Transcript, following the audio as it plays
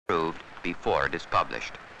approved before it is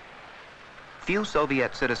published. Few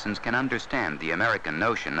Soviet citizens can understand the American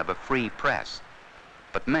notion of a free press,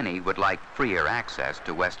 but many would like freer access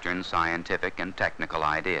to Western scientific and technical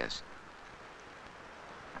ideas.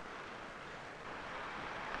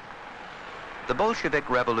 The Bolshevik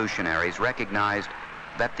revolutionaries recognized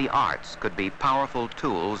that the arts could be powerful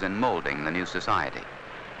tools in molding the new society.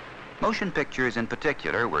 Motion pictures in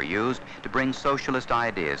particular were used to bring socialist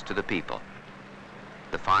ideas to the people.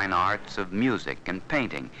 The fine arts of music and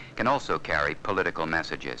painting can also carry political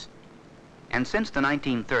messages. And since the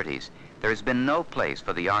 1930s, there has been no place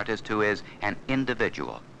for the artist who is an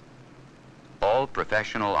individual. All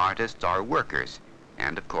professional artists are workers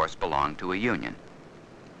and, of course, belong to a union.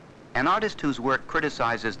 An artist whose work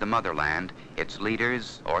criticizes the motherland, its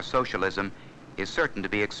leaders, or socialism is certain to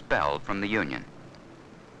be expelled from the union.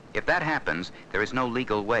 If that happens, there is no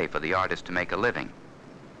legal way for the artist to make a living.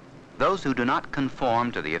 Those who do not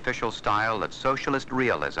conform to the official style of socialist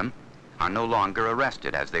realism are no longer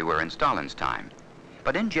arrested as they were in Stalin's time.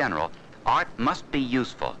 But in general, art must be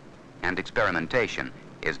useful, and experimentation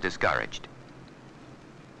is discouraged.